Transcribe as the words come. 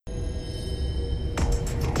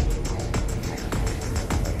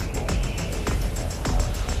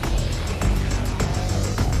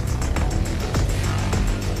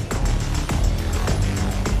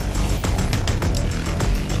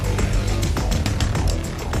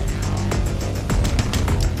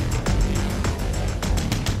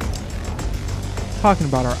talking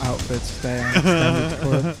about our outfits today on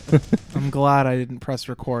Extended Clip. I'm glad I didn't press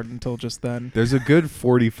record until just then. There's a good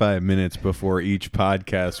 45 minutes before each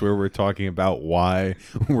podcast where we're talking about why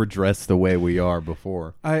we're dressed the way we are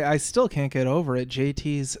before. I still can't get over it.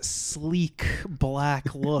 JT's sleek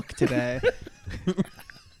black look today.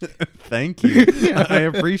 Thank you. I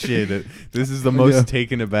appreciate it. This is the most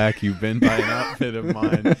taken aback you've been by an outfit of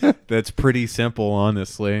mine. That's pretty simple,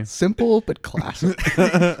 honestly. Simple but classic.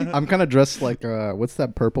 I'm kind of dressed like what's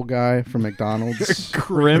that purple guy from McDonald's?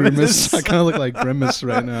 Grimace. I kind of look like Grimace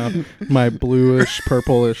right now. My bluish,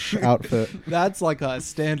 purplish outfit. That's like a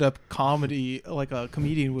stand-up comedy, like a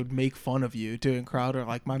comedian would make fun of you doing Crowder.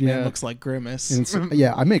 Like, my man looks like Grimace. And so,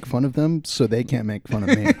 yeah, I make fun of them so they can't make fun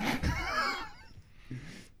of me.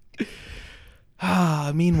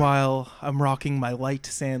 Meanwhile, I'm rocking my light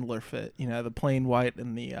Sandler fit, the plain white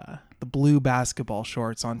and the blue basketball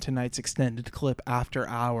shorts on tonight's Extended Clip After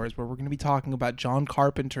Hours, where we're going to be talking about John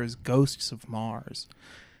Carpenter's Ghosts of Mars,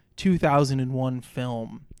 2001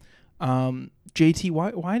 film. JT,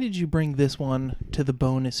 why did you bring this one to the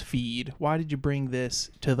bonus feed? Why did you bring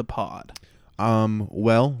this to the pod?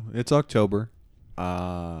 Well, it's October.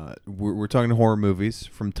 We're talking horror movies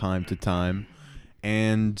from time to time.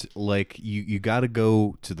 And like you got to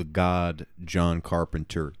go to the god John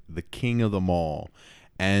Carpenter, the king of them all.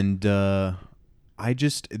 And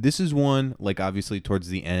this is one, like, obviously towards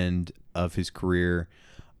the end of his career,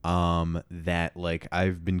 that like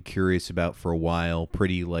I've been curious about for a while.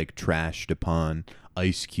 Pretty like trashed upon.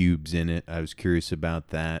 Ice Cube's in it. I was curious about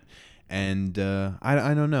that. And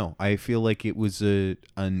I don't know. I feel like it was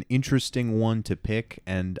an interesting one to pick,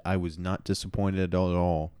 and I was not disappointed at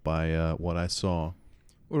all by what I saw.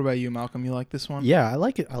 What about you, Malcolm? You like this one? Yeah, I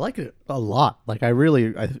like it. I like it a lot. Like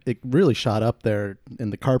it really shot up there in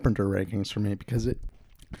the Carpenter rankings for me because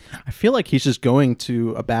I feel like he's just going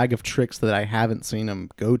to a bag of tricks that I haven't seen him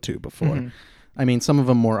go to before. Mm-hmm. I mean, some of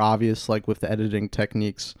them more obvious, like with the editing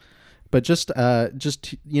techniques, but just certain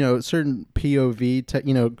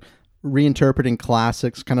POV, reinterpreting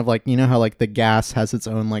classics, kind of like, how like The Gas has its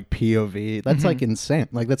own like POV. That's like insane.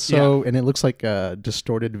 Like that's so, and it looks like a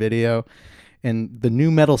distorted video. And the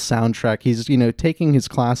new metal soundtrack, he's taking his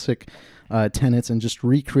classic tenets and just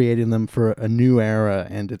recreating them for a new era,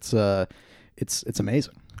 and it's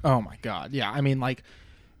amazing. Oh my god, yeah. I mean, like,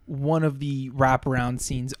 one of the wraparound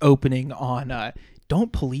scenes opening on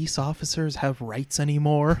don't police officers have rights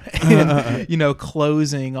anymore? And,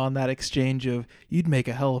 closing on that exchange of, you'd make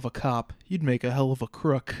a hell of a cop, you'd make a hell of a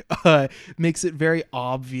crook, makes it very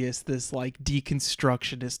obvious this, like,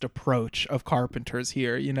 deconstructionist approach of Carpenter's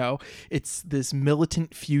here, It's this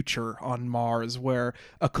militant future on Mars where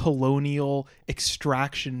a colonial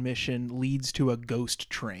extraction mission leads to a ghost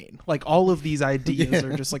train. Like, all of these ideas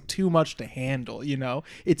are just, like, too much to handle,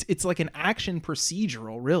 It's like an action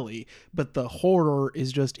procedural, really, but the horror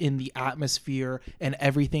is just in the atmosphere and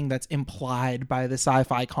everything that's implied by the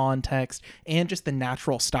sci-fi context and just the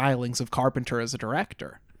natural stylings of Carpenter as a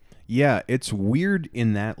director. Yeah, it's weird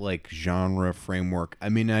in that like genre framework. I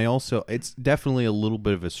mean, it's definitely a little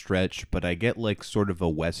bit of a stretch, but I get like sort of a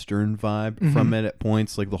Western vibe from it at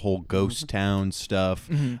points, like the whole ghost town stuff,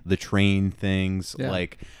 the train things. Yeah.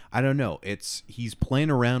 Like, I don't know. He's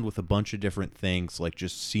playing around with a bunch of different things, like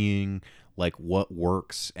just seeing like what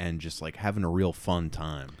works and just like having a real fun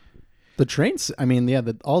time. The trains, I mean,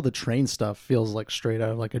 all the train stuff feels like straight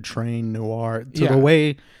out of like a train noir. The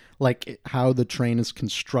way, like how the train is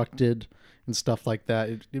constructed and stuff like that.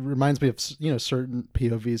 It reminds me of certain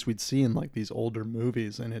POVs we'd see in like these older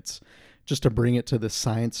movies, and it's just to bring it to the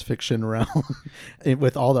science fiction realm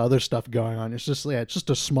with all the other stuff going on. It's just it's just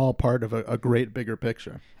a small part of a great bigger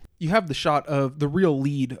picture. You have the shot of the real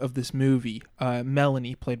lead of this movie,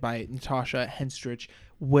 Melanie, played by Natasha Henstridge,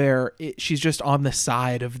 where she's just on the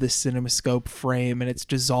side of the CinemaScope frame and it's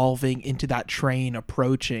dissolving into that train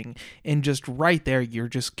approaching. And just right there, you're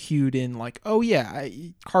just cued in like, oh yeah,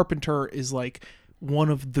 Carpenter is like one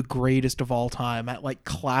of the greatest of all time at like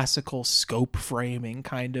classical scope framing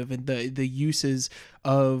kind of, and the uses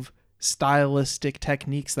of stylistic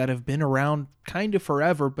techniques that have been around kind of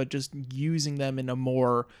forever, but just using them in a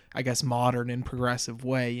more, I guess, modern and progressive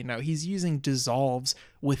way. He's using dissolves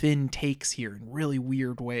within takes here in really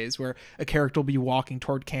weird ways where a character will be walking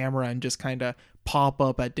toward camera and just kind of pop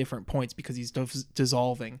up at different points because he's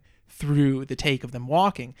dissolving through the take of them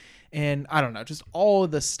walking. And I don't know, just all of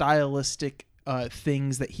the stylistic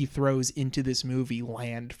things that he throws into this movie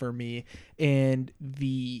land for me, and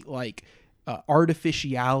the like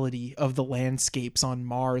artificiality of the landscapes on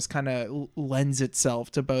Mars kind of lends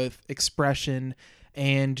itself to both expression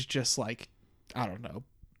and just like, I don't know,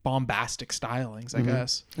 bombastic stylings, I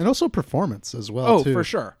guess. And also performance as well. Oh, too. for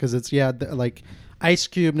sure. Because it's like Ice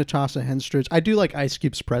Cube, Natasha Henstridge. I do like Ice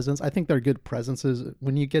Cube's presence. I think they're good presences.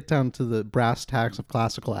 When you get down to the brass tacks of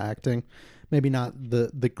classical acting, maybe not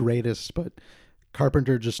the greatest, but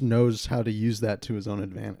Carpenter just knows how to use that to his own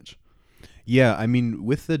advantage. Yeah, I mean,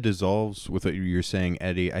 with the dissolves, with what you're saying,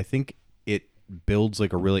 Eddie, I think it builds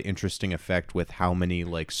like a really interesting effect with how many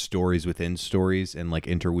like stories within stories and like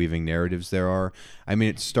interweaving narratives there are. I mean,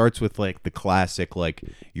 it starts with like the classic like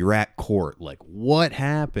you're at court, like what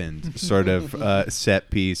happened sort of set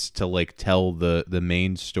piece to like tell the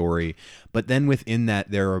main story. But then within that,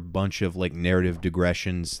 there are a bunch of like narrative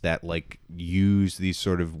digressions that like use these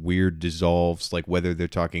sort of weird dissolves, like whether they're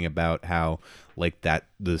talking about how like that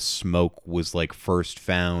the smoke was like first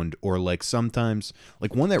found, or like sometimes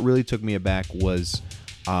like one that really took me aback was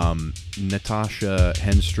Natasha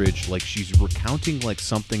Henstridge, like she's recounting like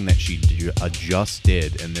something that she just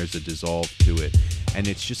did, and there's a dissolve to it, and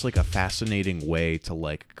it's just like a fascinating way to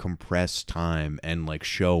like compress time and like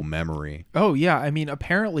show memory. Oh yeah, I mean,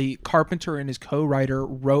 apparently Carpenter and his co-writer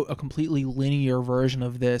wrote a completely linear version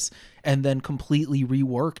of this and then completely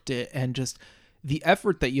reworked it, and just the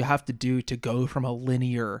effort that you have to do to go from a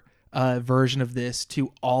linear version of this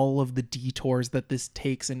to all of the detours that this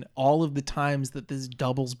takes and all of the times that this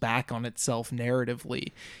doubles back on itself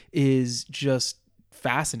narratively is just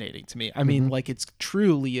fascinating to me. I mean, like, it's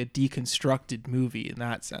truly a deconstructed movie in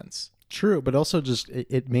that sense. True, but also just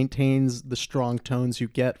it maintains the strong tones you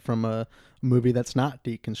get from a movie that's not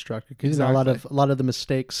deconstructed. Because a lot of the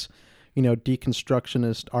mistakes,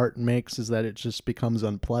 deconstructionist art makes is that it just becomes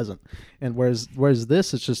unpleasant. And whereas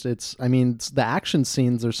this, the action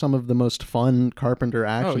scenes are some of the most fun Carpenter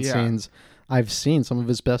action scenes I've seen. Some of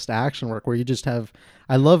his best action work, where you just have,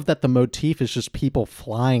 I love that the motif is just people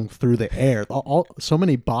flying through the air. So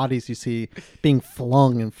many bodies you see being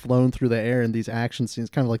flung and flown through the air in these action scenes,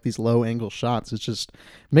 kind of like these low angle shots. It just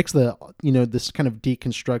makes the, this kind of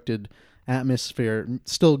deconstructed atmosphere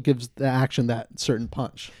still gives the action that certain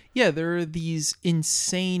punch. Yeah, there are these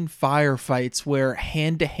insane firefights where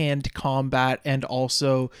hand-to-hand combat and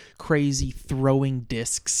also crazy throwing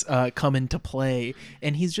discs come into play,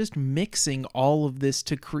 and he's just mixing all of this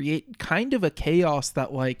to create kind of a chaos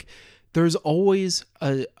that, like, there's always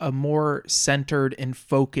a more centered and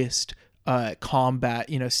focused combat,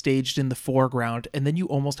 staged in the foreground, and then you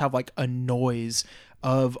almost have like a noise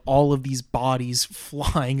of all of these bodies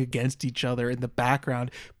flying against each other in the background.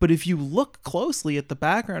 But if you look closely at the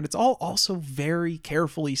background, it's all also very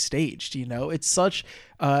carefully staged. It's such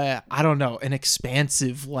an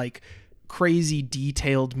expansive, like, crazy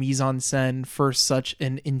detailed mise-en-scène for such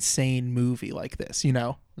an insane movie like this.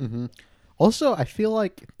 Mm-hmm. Also, I feel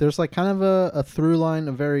like there's like kind of a through line,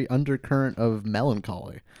 a very undercurrent of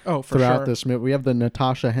melancholy. Oh, for throughout sure. this movie. We have the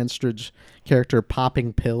Natasha Henstridge character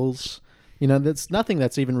popping pills. That's nothing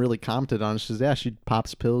that's even really commented on. She says, she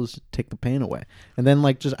pops pills, take the pain away. And then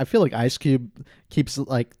I feel like Ice Cube keeps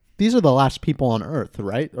like, these are the last people on Earth,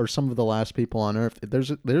 right? Or some of the last people on Earth.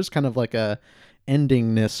 There's kind of like a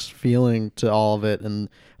endingness feeling to all of it. And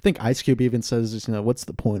I think Ice Cube even says, what's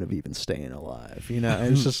the point of even staying alive? And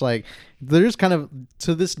it's just like, there's kind of,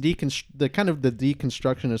 to this the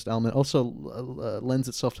deconstructionist element also lends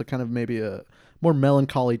itself to kind of maybe a more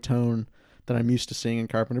melancholy tone that I'm used to seeing in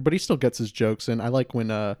Carpenter, but he still gets his jokes in. I like when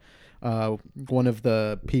one of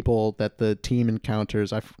the people that the team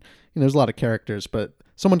encounters, there's a lot of characters, but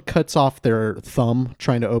someone cuts off their thumb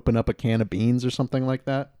trying to open up a can of beans or something like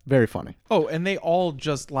that. Very funny. Oh, and they all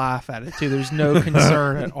just laugh at it too. There's no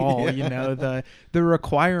concern at all. The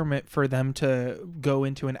requirement for them to go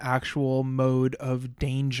into an actual mode of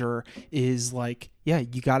danger is like,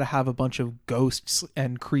 you got to have a bunch of ghosts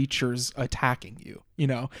and creatures attacking you.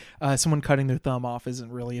 Someone cutting their thumb off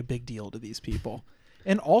isn't really a big deal to these people.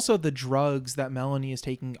 And also the drugs that Melanie is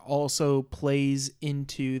taking also plays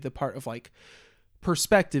into the part of like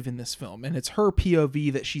perspective in this film, and it's her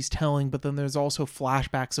POV that she's telling, but then there's also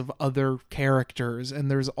flashbacks of other characters, and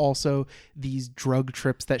there's also these drug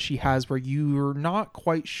trips that she has where you're not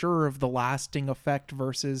quite sure of the lasting effect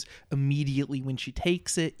versus immediately when she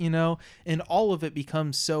takes it, and all of it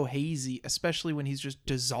becomes so hazy, especially when he's just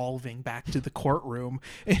dissolving back to the courtroom,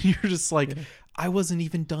 and you're just like, I wasn't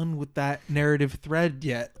even done with that narrative thread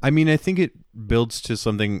yet. I mean, I think it builds to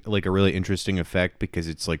something like a really interesting effect because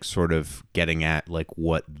it's like sort of getting at like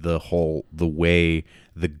what the way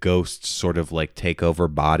the ghosts sort of like take over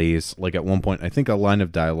bodies. Like at one point, I think a line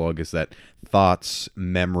of dialogue is that thoughts,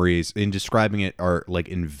 memories, in describing it, are like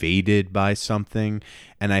invaded by something.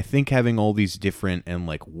 And I think having all these different and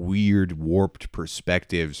like weird warped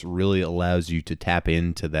perspectives really allows you to tap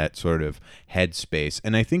into that sort of headspace.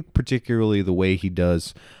 And I think particularly the way he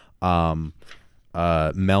does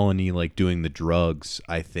Melanie like doing the drugs,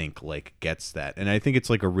 I think like gets that. And I think it's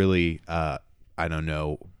like a really I don't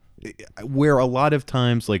know, where a lot of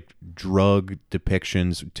times like drug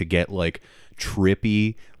depictions to get like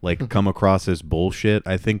trippy like come across as bullshit.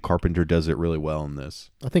 I think Carpenter does it really well in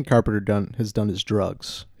this. I think Carpenter has done his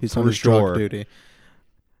drugs. He's For on his sure. drug duty.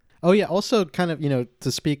 Oh yeah, also kind of,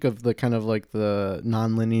 to speak of the kind of like the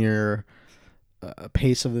nonlinear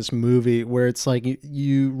pace of this movie, where it's like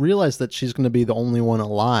you realize that she's going to be the only one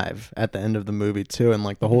alive at the end of the movie too, and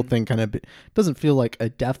like the whole thing kind of doesn't feel like a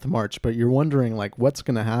death march, but you're wondering like what's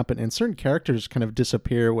going to happen, and certain characters kind of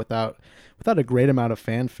disappear without a great amount of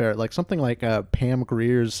fanfare. Like something like Pam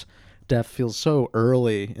Grier's death feels so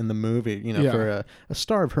early in the movie, for a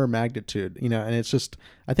star of her magnitude, and it's just,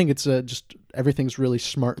 I think it's just everything's really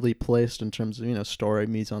smartly placed in terms of story,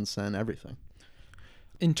 mise en scène, everything.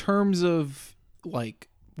 In terms of like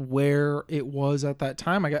where it was at that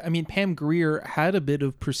time, I mean, Pam Grier had a bit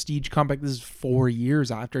of prestige comeback. This is 4 years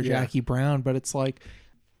after Jackie Brown, but it's like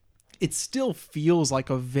it still feels like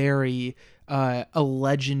a very a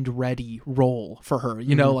legend ready role for her.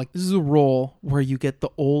 Like this is a role where you get the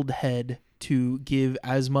old head to give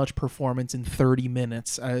as much performance in 30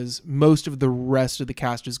 minutes as most of the rest of the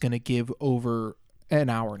cast is going to give over an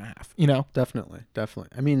hour and a half. Definitely.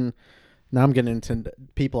 I mean, now I'm getting into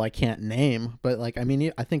people I can't name, but like, I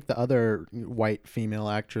mean, I think the other white female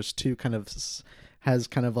actress too kind of has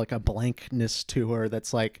kind of like a blankness to her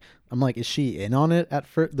that's like, I'm like, is she in on it at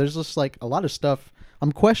first? There's just like a lot of stuff.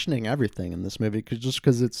 I'm questioning everything in this movie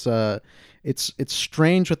because it's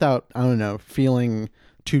strange without, I don't know, feeling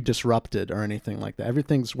too disrupted or anything like that.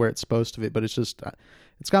 Everything's where it's supposed to be, but it's just,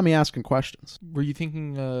 it's got me asking questions. Were you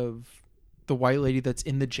thinking of the white lady that's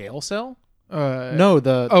in the jail cell? No,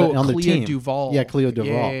 on the Clea team. Duvall. Yeah, Clea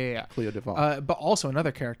Duvall. Yeah. Clea Duvall. But also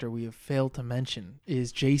another character we have failed to mention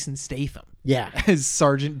is Jason Statham. Yeah. As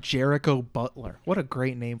Sergeant Jericho Butler. What a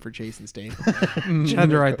great name for Jason Statham. Had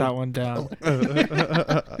to write that one down.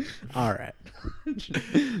 All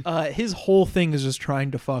right. His whole thing is just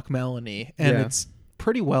trying to fuck Melanie, and it's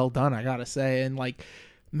pretty well done, I gotta say. And like,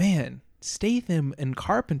 man, Statham and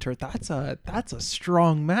Carpenter, that's a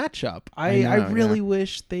strong matchup. I really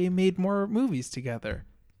wish they made more movies together.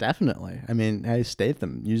 Definitely. I mean, hey,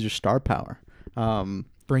 Statham, use your star power.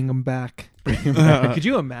 Bring them back. Could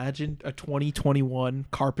you imagine a 2021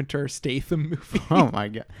 Carpenter Statham movie? Oh my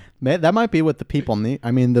god, that might be what the people need.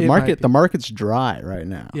 I mean, the market's dry right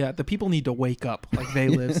now. Yeah, the people need to wake up like they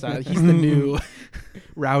live. He's the new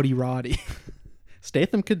Rowdy Roddy.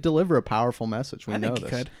 Statham could deliver a powerful message. We know think this.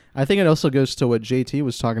 he could. I think it also goes to what JT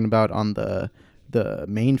was talking about on the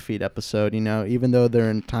main feed episode. Even though they're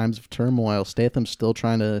in times of turmoil, Statham's still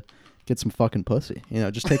trying to get some fucking pussy.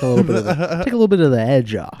 Just take a little bit of the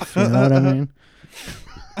edge off. You know what I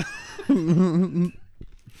mean?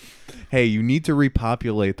 Hey, you need to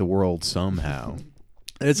repopulate the world somehow.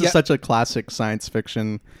 It's such a classic science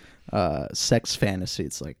fiction sex fantasy.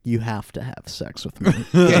 It's like, you have to have sex with me.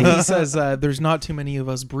 Yeah, he says there's not too many of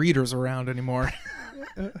us breeders around anymore.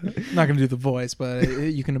 I'm not gonna do the voice, but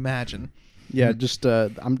you can imagine. Yeah, just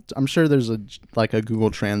I'm sure there's a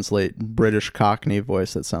Google Translate British Cockney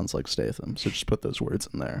voice that sounds like Statham. So just put those words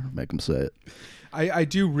in there, make them say it. I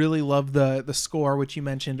do really love the score, which you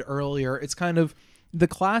mentioned earlier. It's kind of the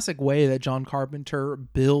classic way that John Carpenter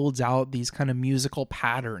builds out these kind of musical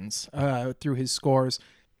patterns through his scores.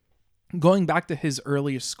 Going back to his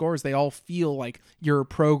earliest scores, they all feel like you're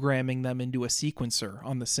programming them into a sequencer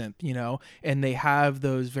on the synth, and they have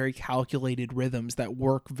those very calculated rhythms that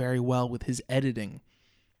work very well with his editing.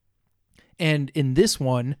 And in this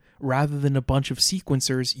one, rather than a bunch of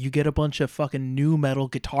sequencers, you get a bunch of fucking nu metal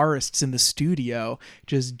guitarists in the studio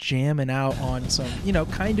just jamming out on some,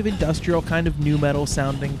 kind of industrial, kind of nu metal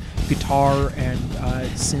sounding guitar and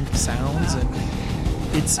synth sounds, and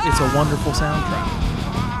it's a wonderful soundtrack.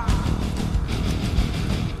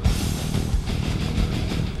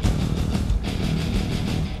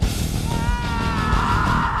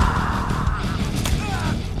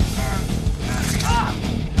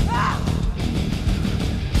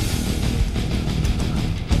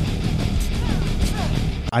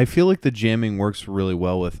 I feel like the jamming works really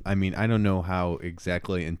well with, I mean, I don't know how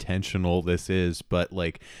exactly intentional this is, but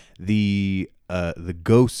like the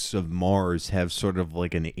ghosts of Mars have sort of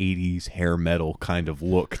like an 80s hair metal kind of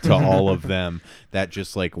look to all of them that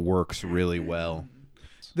just like works really well.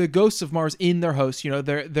 The ghosts of Mars in their host,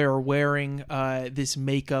 they're wearing this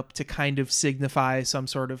makeup to kind of signify some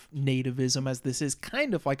sort of nativism, as this is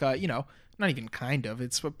kind of like a, not even kind of,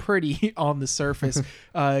 it's a pretty on the surface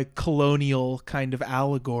colonial kind of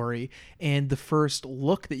allegory. And the first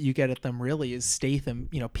look that you get at them really is Statham,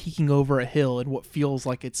 peeking over a hill in what feels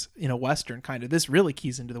like it's in a Western kind of. This really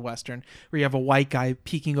keys into the Western, where you have a white guy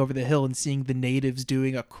peeking over the hill and seeing the natives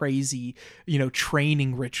doing a crazy,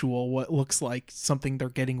 training ritual, what looks like something they're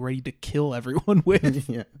getting ready to kill everyone with.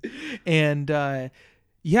 Yeah. And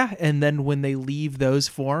and then when they leave those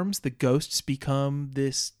forms, the ghosts become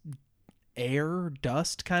this air,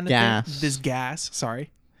 dust kind of gas. thing. This gas,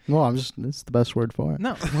 sorry. Well, it's the best word for it.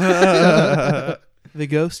 No. The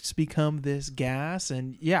ghosts become this gas,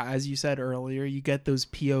 and as you said earlier, you get those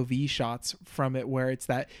POV shots from it where it's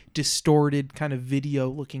that distorted kind of video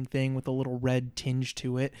looking thing with a little red tinge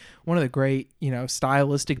to it. One of the great,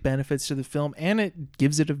 stylistic benefits to the film, and it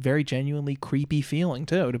gives it a very genuinely creepy feeling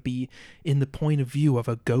too, to be in the point of view of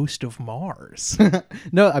a ghost of Mars.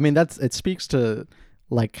 No, I mean, it speaks to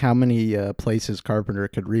like how many places Carpenter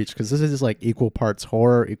could reach, because this is like equal parts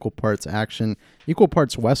horror, equal parts action, equal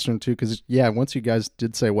parts Western too, because once you guys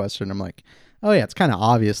did say Western, I'm like, oh yeah, it's kind of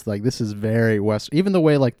obvious, like this is very Western, even the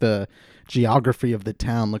way like the geography of the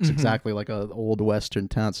town looks exactly like an old Western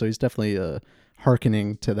town, so he's definitely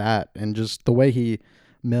hearkening to that, and just the way he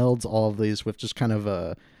melds all of these with just kind of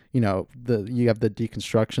you have the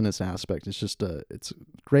deconstructionist aspect. It's just it's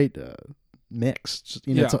great mix.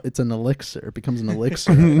 It's an elixir. It becomes an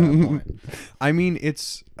elixir at that point. I mean,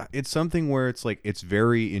 it's something where it's like it's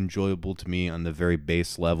very enjoyable to me on the very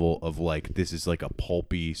base level of like this is like a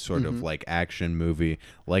pulpy sort of like action movie.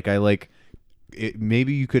 Like I like it.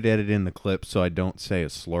 Maybe you could edit in the clip so I don't say a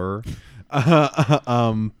slur.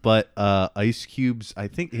 But Ice Cube's, I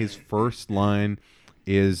think his first line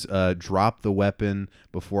is drop the weapon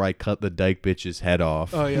before I cut the dyke bitch's head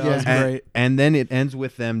off. Oh yeah, that was great. And then it ends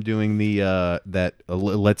with them doing the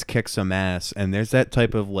let's kick some ass, and there's that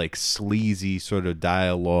type of like sleazy sort of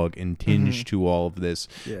dialogue and tinge to all of this.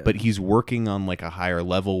 Yeah. But he's working on like a higher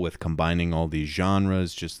level with combining all these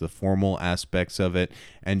genres, just the formal aspects of it,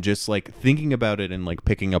 and just like thinking about it and like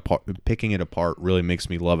picking it apart really makes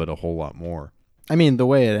me love it a whole lot more. I mean, the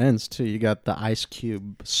way it ends too, you got the Ice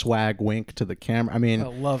Cube swag wink to the camera. I mean, I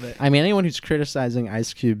love it. I mean, anyone who's criticizing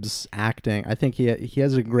Ice Cube's acting, I think he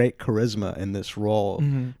has a great charisma in this role.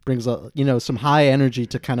 Brings some high energy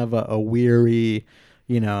to kind of a weary,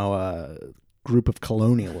 group of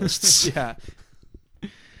colonialists. Yeah.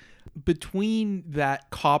 Between that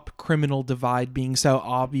cop criminal divide being so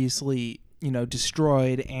obviously,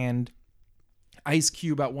 destroyed, and Ice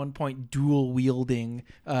Cube at one point dual wielding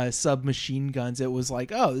submachine guns, it was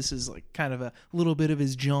like, oh, this is like kind of a little bit of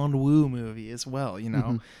his John Woo movie as well,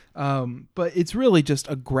 but it's really just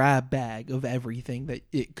a grab bag of everything that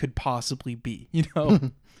it could possibly be, and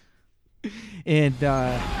it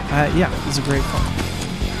was a great film.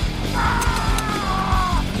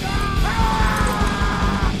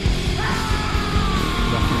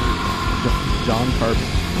 John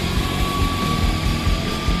Carpenter.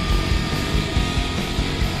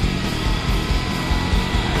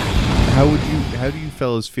 How do you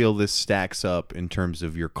fellas feel this stacks up in terms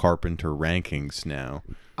of your Carpenter rankings now?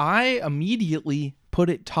 I immediately put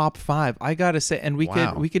it top 5. I gotta say, and we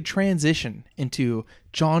could transition into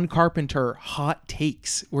John Carpenter hot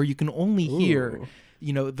takes, where you can only hear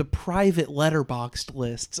the private letterboxed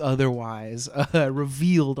lists otherwise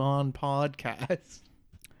revealed on podcasts.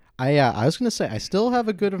 I was gonna say I still have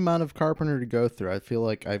a good amount of Carpenter to go through. I feel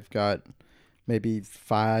like I've got maybe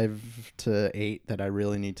 5 to 8 that I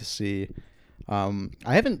really need to see. I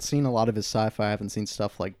haven't seen a lot of his sci-fi. I haven't seen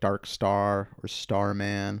stuff like Dark Star or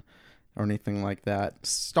Starman or anything like that.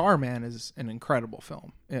 Starman is an incredible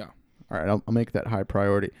film. Yeah. All right, I'll make that high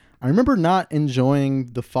priority. I remember not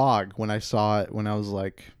enjoying The Fog when I saw it when I was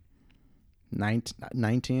like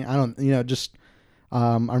 19. I don't,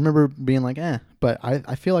 I remember being like, but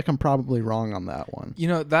I feel like I'm probably wrong on that one.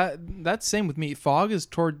 That's same with me. Fog is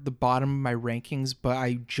toward the bottom of my rankings, but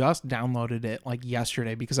I just downloaded it like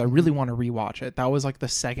yesterday because I really want to rewatch it. That was like the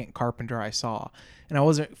second Carpenter I saw, and I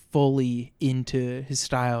wasn't fully into his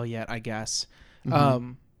style yet, I guess.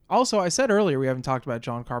 Also, I said earlier we haven't talked about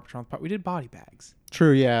John Carpenter on the pod. We did Body Bags.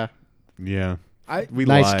 True, yeah. Yeah. We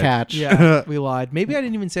Nice lied. catch. Yeah, we lied. Maybe I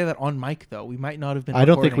didn't even say that on mic though. We might not have been. I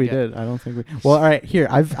don't think we recording it. did. I don't think we. Well, all right. Here,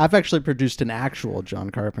 I've actually produced an actual John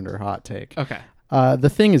Carpenter hot take. Okay, The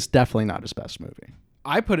Thing is definitely not his best movie.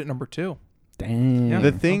 I put it number 2. Damn. Yeah. The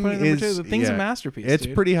I'm Thing putting it number is 2. The Thing's a yeah, masterpiece. It's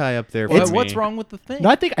dude. pretty high up there. For What's me. wrong with The Thing? No,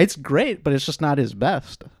 I think it's great, but it's just not his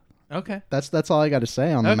best. Okay. That's all I got to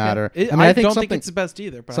say on the Okay. matter. I I think don't something think it's the best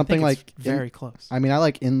either, but something I think it's like very close. I mean, I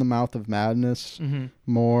like In the Mouth of Madness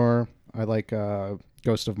more. I like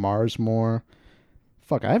Ghost of Mars more.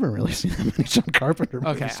 Fuck, I haven't really seen that many John Carpenter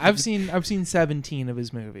movies. Okay, I've seen 17 of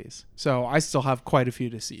his movies, so I still have quite a few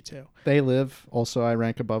to see too. They Live, also I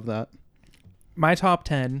rank above that. My top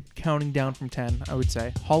 10, counting down from 10, I would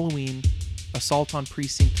say Halloween, Assault on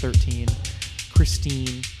Precinct 13,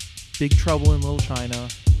 Christine, Big Trouble in Little China,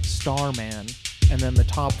 Starman, and then the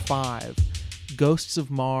top 5, Ghosts of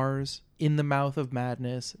Mars, In the Mouth of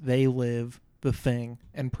Madness, They Live, The Thing,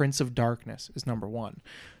 and Prince of Darkness is number 1.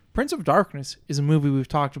 Prince of Darkness is a movie we've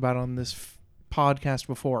talked about on this podcast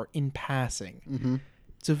before in passing. Mm-hmm.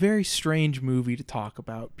 It's a very strange movie to talk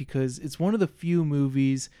about because it's one of the few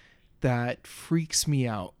movies that freaks me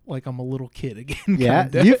out like I'm a little kid again. Yeah,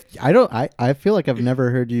 kinda. I feel like I've never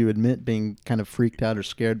heard you admit being kind of freaked out or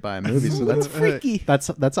scared by a movie. So that's freaky. That's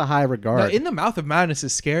a high No, regard. In the Mouth of Madness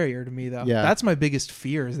is scarier to me though. Yeah. That's my biggest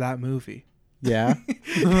fear is that movie. Yeah.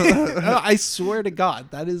 I swear to God,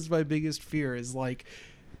 that is my biggest fear is like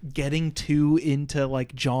getting too into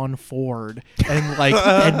like John Ford and like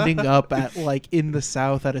ending up at like in the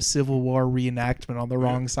South at a Civil War reenactment on the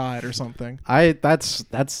wrong side or something.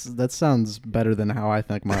 That sounds better than how I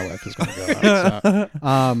think my life is going to go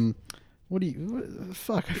out. So,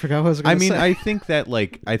 fuck, I forgot what I was going to say.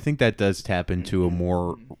 I think that does tap into a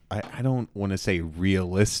more I don't want to say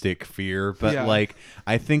realistic fear, but Yeah. like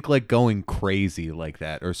I think like going crazy like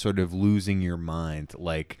that or sort of losing your mind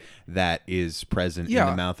like that is present in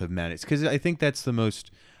the Mouth of Madness, because I think that's the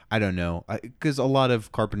most, I don't know, because a lot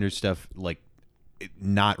of Carpenter stuff like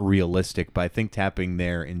not realistic, but I think tapping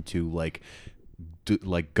there into like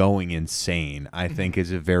going insane I think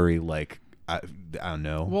is a very like I don't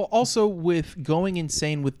know. Well, also with going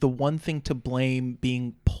insane with the one thing to blame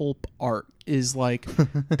being pulp art is like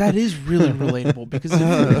that is really relatable because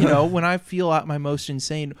when I feel at my most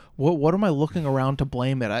insane, what am I looking around to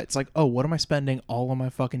blame it at? It's like, oh, what am I spending all of my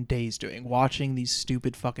fucking days doing? Watching these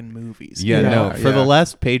stupid fucking movies. Yeah, no. For the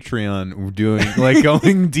last Patreon, we're doing like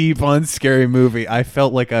going deep on Scary Movie. I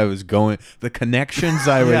felt like I was going the connections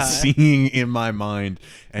I was seeing in my mind,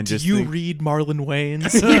 and Did just you read Marlon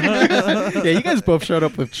Wayans? Yeah, you guys both showed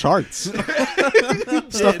up with charts.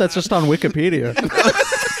 Stuff that's just on Wikipedia.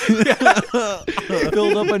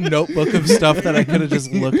 Filled up a notebook of stuff that I could have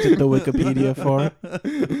just looked at the Wikipedia for.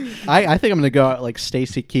 I think I'm going to go out like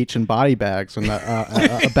Stacy Keach and body bags, and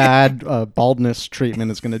a bad baldness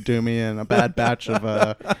treatment is going to do me in a bad batch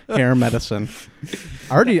of hair medicine.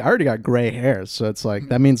 I already got gray hair, so it's like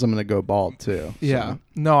that means I'm going to go bald too. Yeah. So.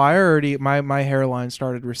 No, I already my hairline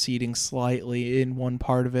started receding slightly in one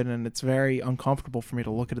part of it, and it's very uncomfortable for me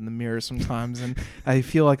to look at it in the mirror sometimes, and I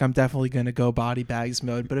feel like I'm definitely going to go body bags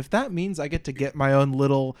mode. But if that means I get to get my own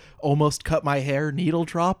little almost cut my hair needle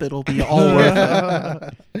drop, it'll be all worth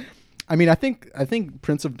it. I mean, I think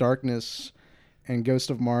Prince of Darkness and Ghost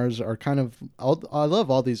of Mars are kind of. I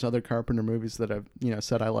love all these other Carpenter movies that I've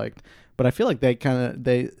said I liked, but I feel like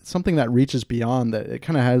they something that reaches beyond that. It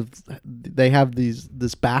kind of they have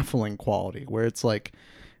this baffling quality where it's like,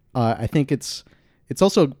 I think it's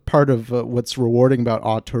also part of what's rewarding about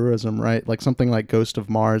auteurism, right? Like something like Ghost of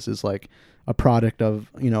Mars is like a product of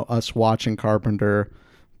us watching Carpenter.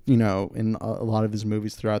 In a lot of his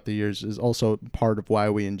movies throughout the years is also part of why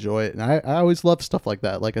we enjoy it. And I always love stuff like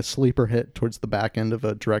that, like a sleeper hit towards the back end of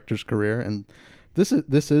a director's career. And this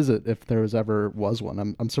is it if there was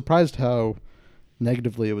one. I'm surprised how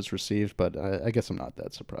negatively it was received, but I guess I'm not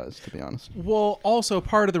that surprised, to be honest. Well, also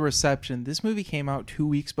part of the reception, this movie came out 2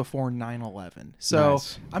 weeks before 9/11. So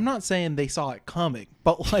Nice. I'm not saying they saw it coming,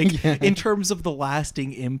 but like in terms of the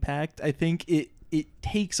lasting impact, I think it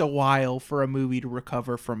takes a while for a movie to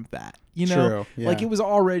recover from that. True, yeah. Like it was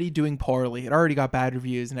already doing poorly. It already got bad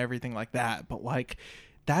reviews and everything like that. But like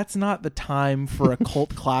that's not the time for a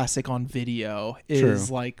cult classic on video is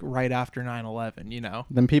True. like right after 9/11,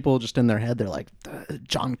 Then people just in their head, they're like,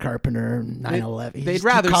 John Carpenter, 9/11. They'd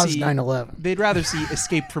rather see 9/11. They'd rather see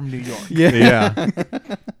Escape from New York. yeah.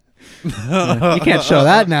 You can't show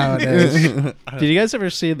that nowadays. Did you guys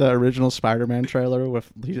ever see the original Spider-Man trailer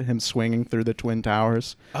with him swinging through the Twin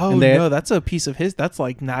Towers? Oh, And no, that's a piece of his. That's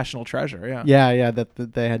like national treasure, yeah. Yeah, that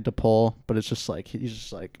they had to pull, but it's just like he's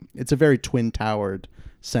just like it's a very Twin Towered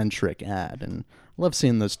centric ad, and Love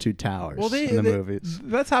seeing those two towers in the movies.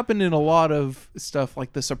 That's happened in a lot of stuff,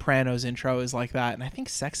 like the Sopranos intro is like that, and I think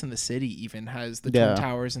Sex and the City even has the Twin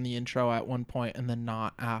Towers in the intro at one point and then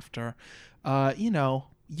not after. You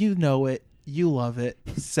know it. You love it.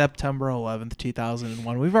 September 11th,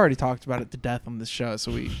 2001. We've already talked about it to death on this show,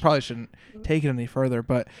 so we probably shouldn't take it any further.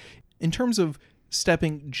 But in terms of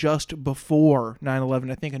stepping just before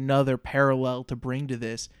 9/11, I think another parallel to bring to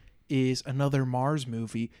this is another Mars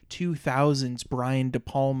movie, 2000's Brian De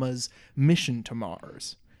Palma's Mission to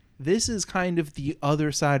Mars. This is kind of the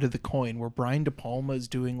other side of the coin, where Brian De Palma is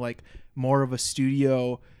doing like more of a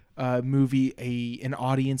studio movie, an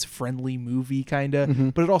audience-friendly movie kind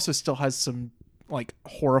of, but it also still has some like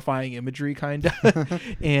horrifying imagery kind of,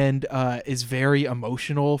 and is very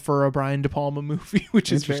emotional for a Brian De Palma movie,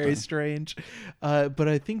 which is very strange. But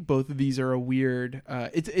I think both of these are a weird,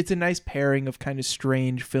 it's a nice pairing of kind of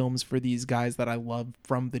strange films for these guys that I love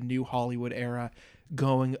from the new Hollywood era,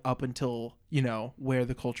 going up until, you know, where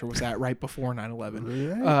the culture was at right before 9/11.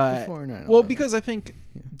 Before 9/11. Well, because I think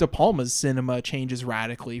De Palma's cinema changes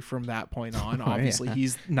radically from that point on. Obviously,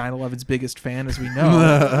 he's 9/11's biggest fan, as we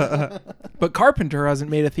know. But Carpenter hasn't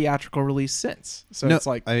made a theatrical release since. So it's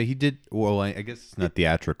like... he did... Well, I guess it's not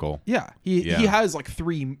theatrical. Yeah. He has like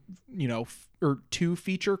 3, you know, or 2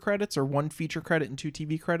 feature credits, or 1 feature credit and 2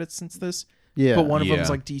 TV credits since this. Yeah, but one of them is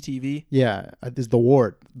like DTV. Yeah, there's The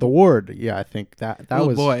Ward. The Ward. Yeah, I think that was.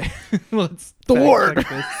 Oh boy, let's The Ward.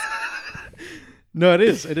 No, it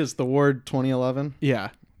is. It is The Ward 2011. Yeah.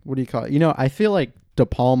 What do you call it? You know, I feel like De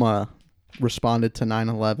Palma responded to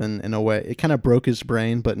 9/11 in a way. It kind of broke his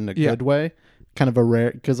brain, but in a good way. Kind of a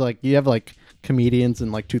rare, because like you have like comedians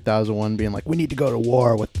in like 2001 being like, we need to go to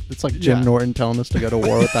war with. It's like Jim Norton telling us to go to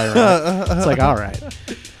war with Iran. It's like, all right.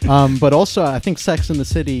 But also, I think Sex and the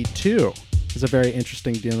City 2 is a very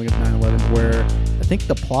interesting dealing with 9/11, where I think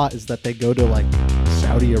the plot is that they go to like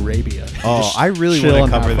Saudi Arabia. Oh, I really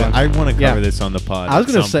want to cover that. I want to cover this on the pod. I was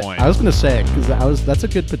going to say because that's a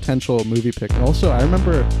good potential movie pick. And also, I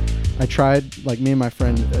remember I tried, like me and my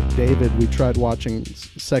friend David, we tried watching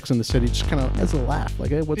Sex and the City just kind of as a laugh, like,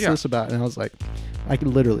 hey, what's this about? And I was like, I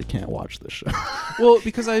literally can't watch this show. Well,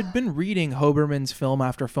 because I'd been reading Hoberman's Film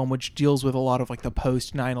After Film, which deals with a lot of like the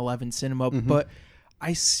post 9/11 cinema, but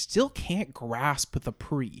I still can't grasp the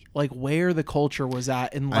like where the culture was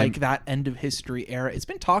at in like that end of history era. It's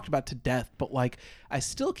been talked about to death, but like I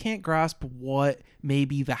still can't grasp what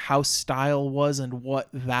maybe the house style was and what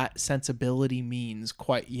that sensibility means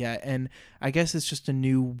quite yet. And I guess it's just a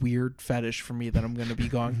new weird fetish for me that I'm going to be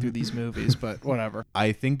going through these movies, but whatever.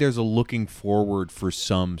 I think there's a looking forward for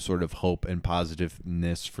some sort of hope and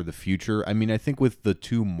positiveness for the future. I mean, I think with the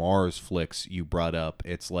 2 Mars flicks you brought up,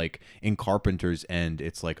 it's like in Carpenter's End,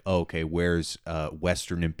 it's like, oh, okay, where's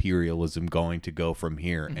Western imperialism going to go from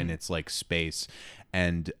here? And it's like space.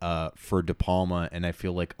 And for De Palma, and I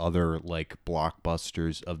feel like other like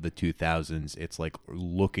blockbusters of the 2000s, it's like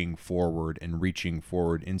looking forward and reaching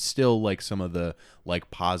forward, and still like some of the like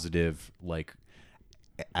positive like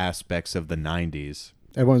aspects of the 90s.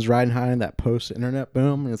 Everyone's riding high in that post-internet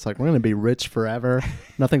boom, and it's like, we're going to be rich forever.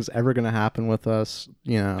 Nothing's ever going to happen with us.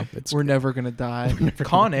 You know, we're never going to die.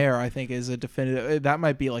 Con Air, I think, is a definitive. That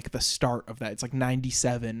might be like the start of that. It's like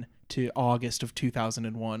 97 to August of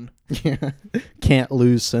 2001. Yeah. Can't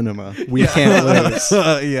lose cinema. We can't lose.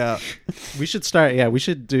 Yeah. We should start. Yeah, we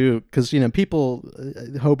should do, because, you know, people,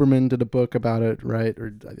 Hoberman did a book about it, right?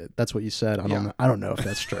 Or that's what you said. I don't know if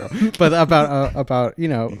that's true. But about, you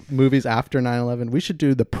know, movies after 9/11. We should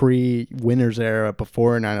do the pre-Winners era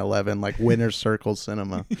before 9/11, like Winners Circle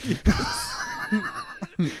cinema.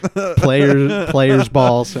 Players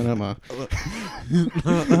ball cinema.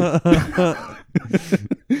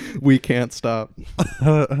 We can't stop.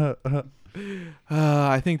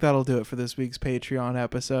 I think that'll do it for this week's Patreon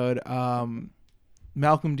episode.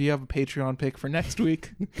 Malcolm, do you have a Patreon pick for next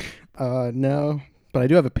week? No, but I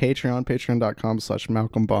do have a Patreon,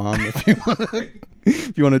 patreon.com/MalcolmBaum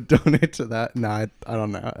if you want to donate to that. No, I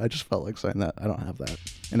don't know. I just felt like saying that. I don't have that.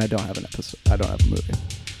 And I don't have an episode. I don't have a movie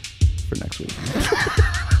for next week.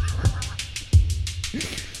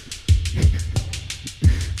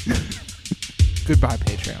 Goodbye,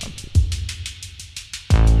 Patreon.